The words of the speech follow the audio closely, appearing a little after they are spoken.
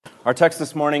Our text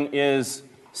this morning is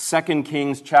 2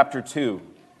 Kings chapter 2.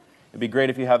 It'd be great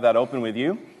if you have that open with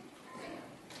you,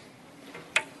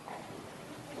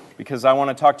 because I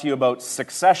want to talk to you about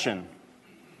succession.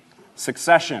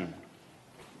 Succession.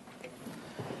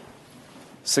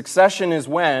 Succession is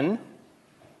when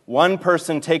one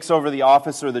person takes over the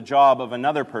office or the job of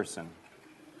another person.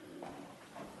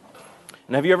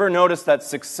 And have you ever noticed that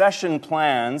succession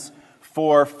plans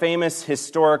for famous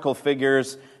historical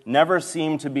figures never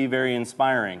seem to be very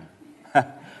inspiring?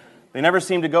 They never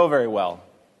seem to go very well.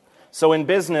 So in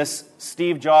business,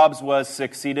 Steve Jobs was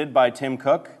succeeded by Tim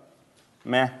Cook.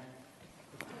 Meh.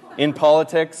 In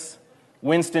politics,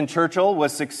 Winston Churchill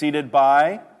was succeeded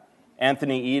by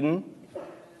Anthony Eden.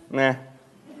 Meh.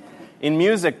 In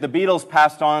music, the Beatles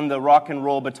passed on the rock and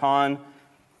roll baton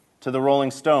to the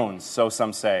Rolling Stones, so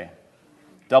some say.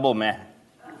 Double meh.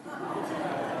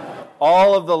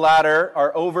 All of the latter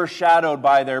are overshadowed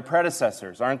by their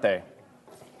predecessors, aren't they?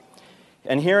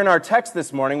 And here in our text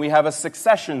this morning, we have a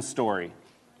succession story.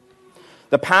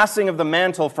 The passing of the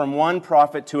mantle from one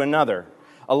prophet to another.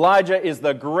 Elijah is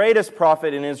the greatest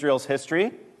prophet in Israel's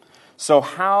history. So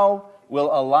how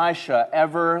will Elisha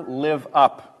ever live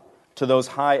up to those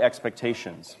high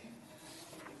expectations?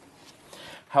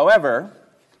 However,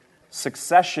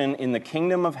 succession in the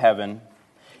kingdom of heaven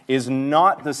is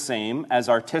not the same as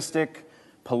artistic,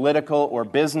 political, or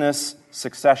business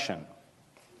succession.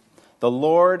 The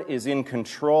Lord is in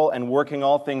control and working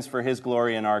all things for His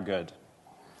glory and our good.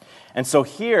 And so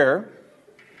here,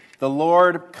 the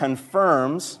Lord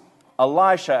confirms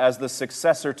Elisha as the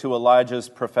successor to Elijah's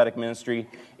prophetic ministry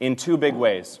in two big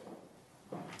ways.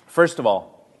 First of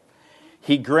all,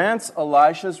 He grants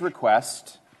Elisha's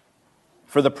request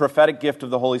for the prophetic gift of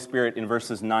the Holy Spirit in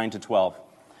verses 9 to 12.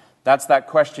 That's that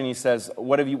question. He says,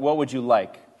 what would you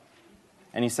like?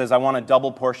 And he says, I want a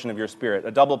double portion of your Spirit.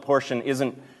 A double portion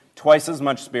isn't twice as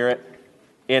much Spirit.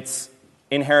 It's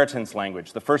inheritance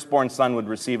language. The firstborn son would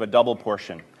receive a double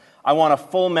portion. I want a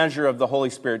full measure of the Holy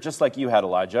Spirit, just like you had,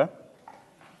 Elijah.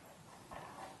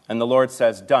 And the Lord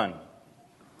says, done.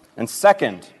 And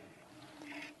second,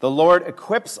 the Lord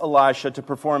equips Elisha to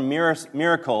perform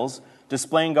miracles,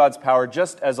 displaying God's power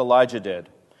just as Elijah did.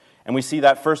 And we see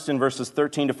that first in verses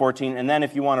 13 to 14, and then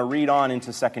if you want to read on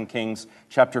into 2 Kings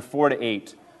chapter 4 to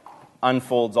 8,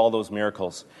 unfolds all those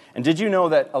miracles. And did you know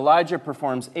that Elijah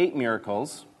performs 8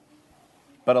 miracles,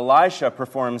 but Elisha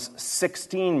performs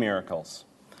 16 miracles?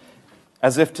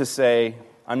 As if to say,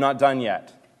 I'm not done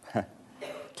yet.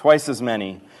 Twice as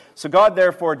many. So God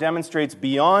therefore demonstrates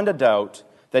beyond a doubt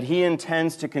that He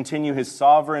intends to continue His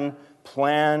sovereign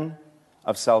plan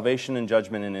of salvation and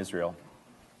judgment in Israel.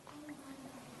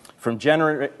 From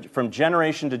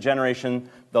generation to generation,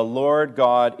 the Lord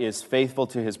God is faithful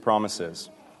to His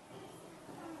promises.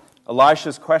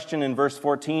 Elisha's question in verse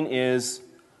 14 is,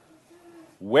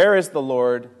 where is the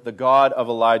Lord, the God of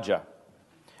Elijah?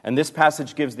 And this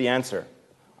passage gives the answer.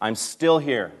 I'm still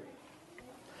here.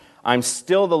 I'm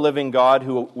still the living God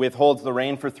who withholds the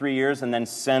rain for 3 years and then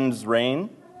sends rain.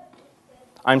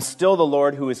 I'm still the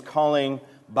Lord who is calling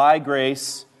by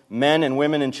grace men and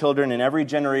women and children in every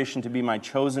generation to be my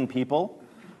chosen people,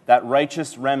 that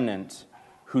righteous remnant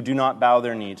who do not bow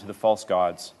their knee to the false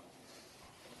gods.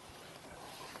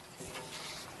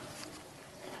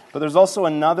 But there's also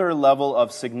another level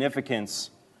of significance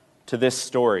to this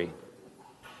story.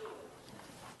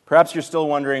 Perhaps you're still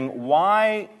wondering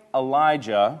why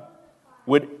Elijah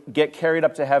would get carried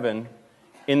up to heaven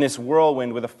in this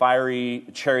whirlwind with a fiery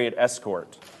chariot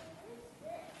escort.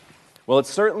 Well, it's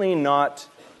certainly not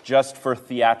just for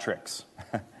theatrics.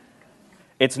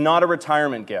 It's not a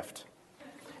retirement gift.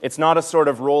 It's not a sort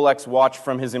of Rolex watch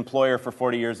from his employer for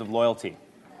 40 years of loyalty.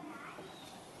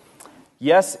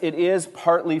 Yes, it is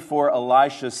partly for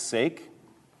Elisha's sake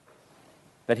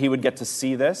that he would get to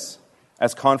see this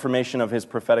as confirmation of his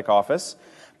prophetic office.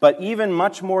 But even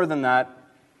much more than that,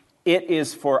 it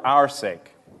is for our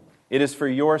sake. It is for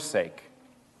your sake.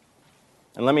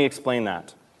 And let me explain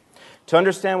that. To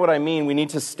understand what I mean, we need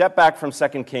to step back from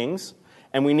 2 Kings,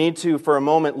 and we need to, for a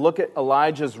moment, look at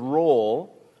Elijah's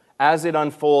role as it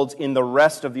unfolds in the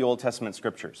rest of the Old Testament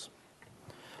scriptures.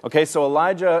 Okay, so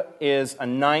Elijah is a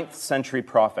 9th century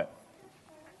prophet.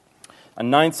 A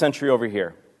 9th century over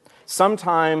here.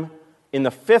 Sometime in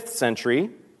the 5th century,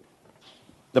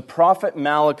 the prophet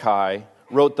Malachi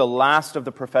wrote the last of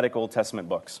the prophetic Old Testament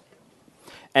books.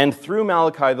 And through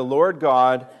Malachi, the Lord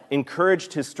God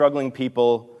encouraged His struggling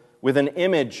people with an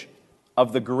image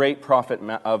of the great prophet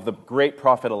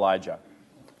Elijah.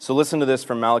 So listen to this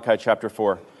from Malachi chapter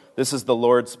 4. This is the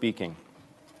Lord speaking.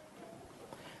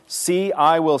 See,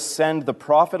 I will send the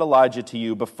prophet Elijah to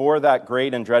you before that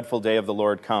great and dreadful day of the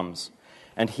Lord comes.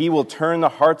 And he will turn the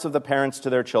hearts of the parents to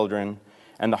their children,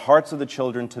 and the hearts of the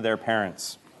children to their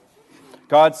parents.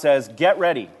 God says, get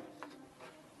ready.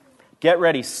 Get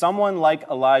ready. Someone like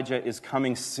Elijah is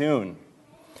coming soon.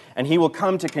 And he will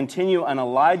come to continue an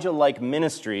Elijah-like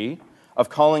ministry of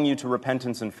calling you to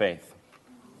repentance and faith.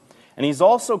 And he's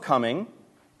also coming,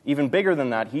 even bigger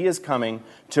than that, he is coming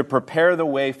to prepare the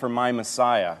way for my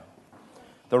Messiah,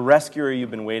 the rescuer you've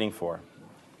been waiting for.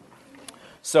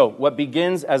 So, what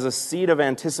begins as a seed of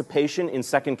anticipation in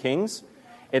 2 Kings,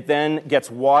 it then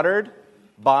gets watered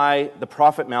by the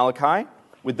prophet Malachi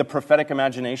with the prophetic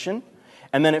imagination,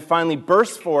 and then it finally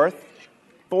bursts forth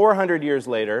 400 years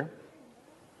later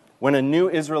when a new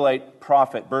Israelite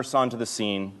prophet bursts onto the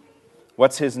scene.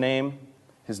 What's his name?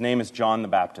 His name is John the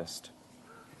Baptist.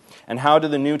 And how do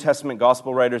the New Testament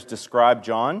gospel writers describe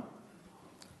John?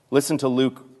 Listen to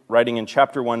Luke writing in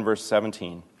chapter 1, verse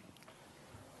 17.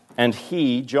 And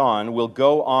he, John, will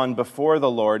go on before the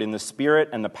Lord in the spirit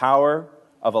and the power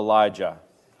of Elijah,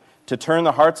 to turn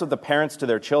the hearts of the parents to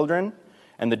their children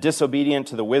and the disobedient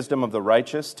to the wisdom of the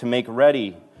righteous, to make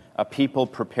ready a people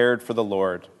prepared for the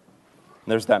Lord.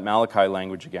 And there's that Malachi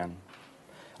language again.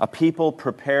 A people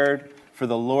prepared for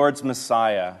the Lord's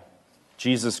Messiah,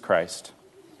 Jesus Christ.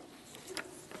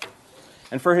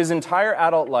 And for his entire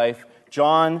adult life,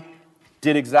 John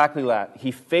did exactly that.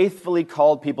 He faithfully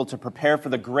called people to prepare for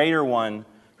the greater one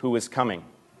who was coming.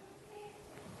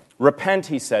 Repent,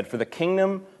 he said, for the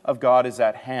kingdom of God is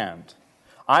at hand.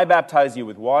 I baptize you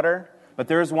with water, but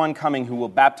there is one coming who will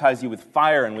baptize you with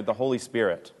fire and with the Holy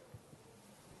Spirit.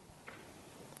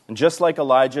 And just like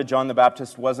Elijah, John the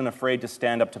Baptist wasn't afraid to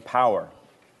stand up to power.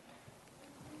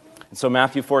 And so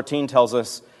Matthew 14 tells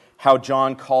us how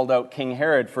John called out King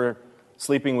Herod for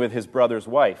sleeping with his brother's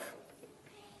wife,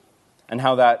 and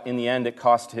how that, in the end, it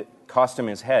cost him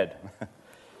his head.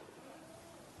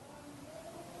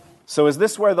 So is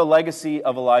this where the legacy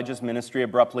of Elijah's ministry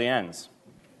abruptly ends?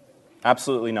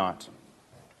 Absolutely not.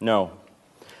 No.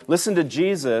 Listen to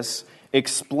Jesus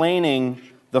explaining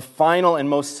the final and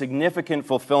most significant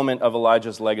fulfillment of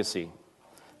Elijah's legacy,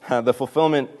 the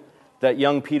fulfillment that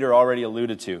young Peter already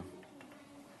alluded to.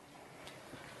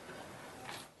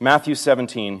 Matthew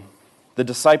 17, the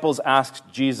disciples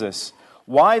asked Jesus,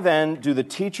 "Why then do the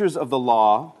teachers of the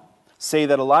law say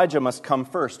that Elijah must come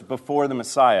first before the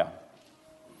Messiah?"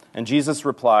 And Jesus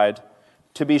replied,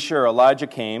 "To be sure, Elijah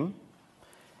comes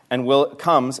and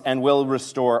will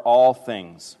restore all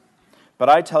things. But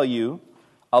I tell you,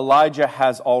 Elijah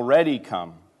has already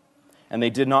come, and they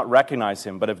did not recognize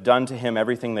him, but have done to him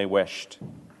everything they wished.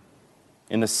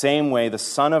 In the same way, the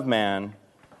Son of Man,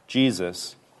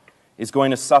 Jesus, is going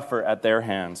to suffer at their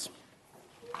hands."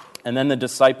 And then the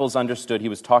disciples understood he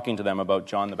was talking to them about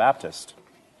John the Baptist.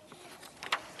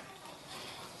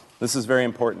 This is very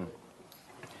important.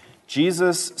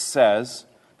 Jesus says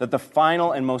that the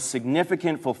final and most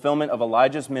significant fulfillment of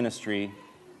Elijah's ministry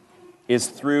is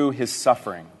through his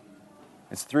suffering.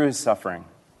 It's through his suffering.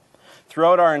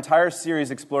 Throughout our entire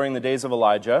series exploring the days of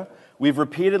Elijah, we've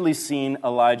repeatedly seen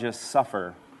Elijah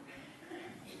suffer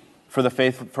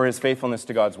for his faithfulness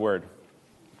to God's word.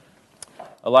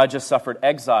 Elijah suffered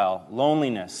exile,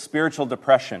 loneliness, spiritual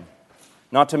depression.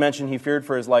 Not to mention he feared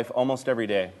for his life almost every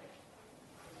day.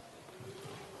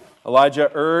 Elijah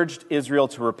urged Israel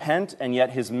to repent, and yet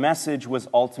his message was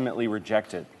ultimately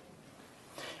rejected.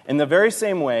 In the very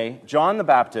same way, John the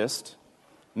Baptist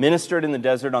ministered in the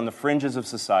desert on the fringes of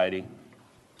society.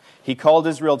 He called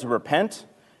Israel to repent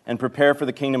and prepare for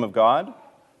the kingdom of God,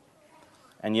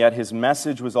 and yet his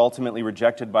message was ultimately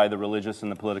rejected by the religious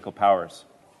and the political powers.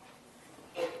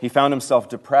 He found himself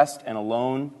depressed and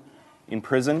alone in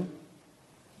prison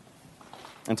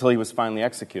until he was finally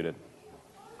executed.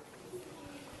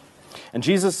 And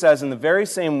Jesus says in the very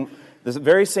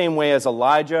same way as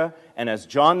Elijah and as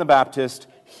John the Baptist,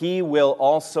 he will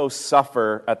also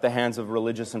suffer at the hands of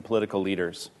religious and political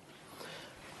leaders.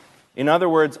 In other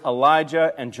words,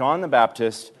 Elijah and John the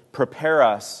Baptist prepare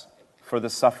us for the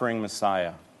suffering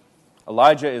Messiah.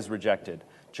 Elijah is rejected.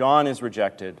 John is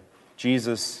rejected.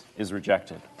 Jesus is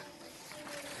rejected.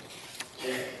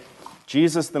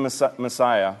 Jesus, the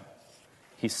Messiah,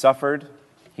 he suffered,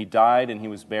 he died, and he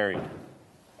was buried.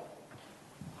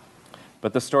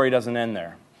 But the story doesn't end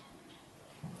there.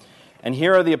 And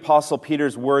here are the Apostle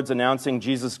Peter's words announcing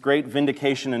Jesus' great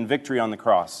vindication and victory on the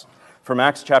cross. From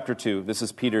Acts chapter 2, this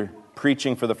is Peter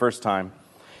preaching for the first time.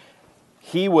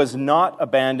 "He was not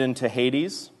abandoned to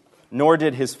Hades, nor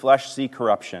did his flesh see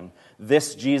corruption.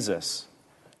 This Jesus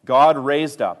God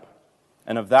raised up,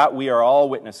 and of that we are all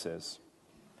witnesses.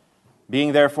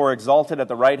 Being therefore exalted at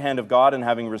the right hand of God, and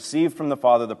having received from the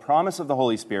Father the promise of the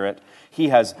Holy Spirit, he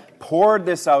has poured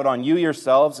this out on you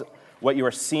yourselves, what you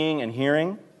are seeing and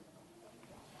hearing.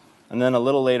 And then a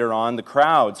little later on, the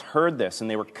crowds heard this, and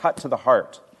they were cut to the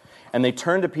heart. And they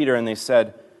turned to Peter and they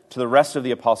said to the rest of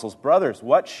the apostles, "Brothers,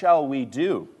 what shall we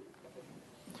do?"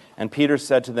 And Peter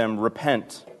said to them,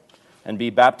 "Repent and be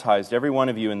baptized, every one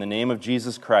of you, in the name of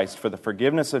Jesus Christ for the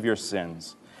forgiveness of your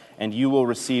sins, and you will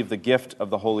receive the gift of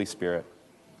the Holy Spirit.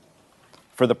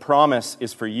 For the promise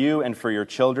is for you and for your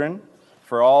children,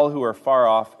 for all who are far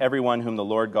off, everyone whom the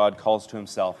Lord God calls to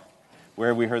himself." Where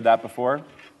have we heard that before?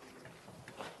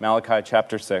 Malachi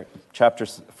chapter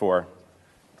 4.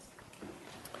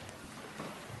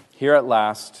 Here at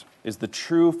last is the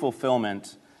true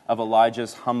fulfillment of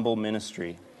Elijah's humble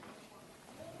ministry.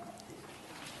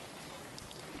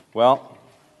 Well,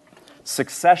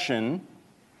 succession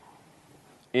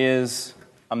is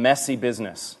a messy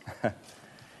business.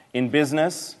 In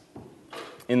business,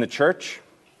 in the church,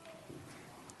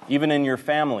 even in your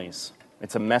families,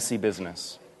 it's a messy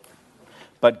business.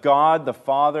 But God, the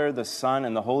Father, the Son,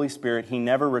 and the Holy Spirit, He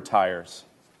never retires.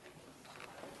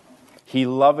 He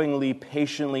lovingly,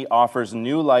 patiently offers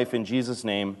new life in Jesus'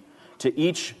 name to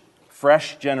each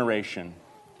fresh generation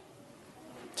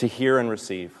to hear and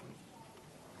receive.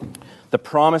 The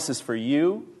promise is for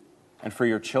you and for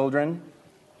your children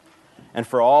and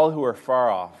for all who are far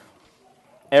off,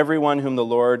 everyone whom the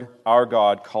Lord our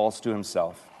God calls to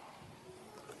himself.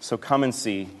 So come and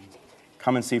see.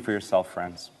 Come and see for yourself,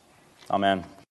 friends. Amen.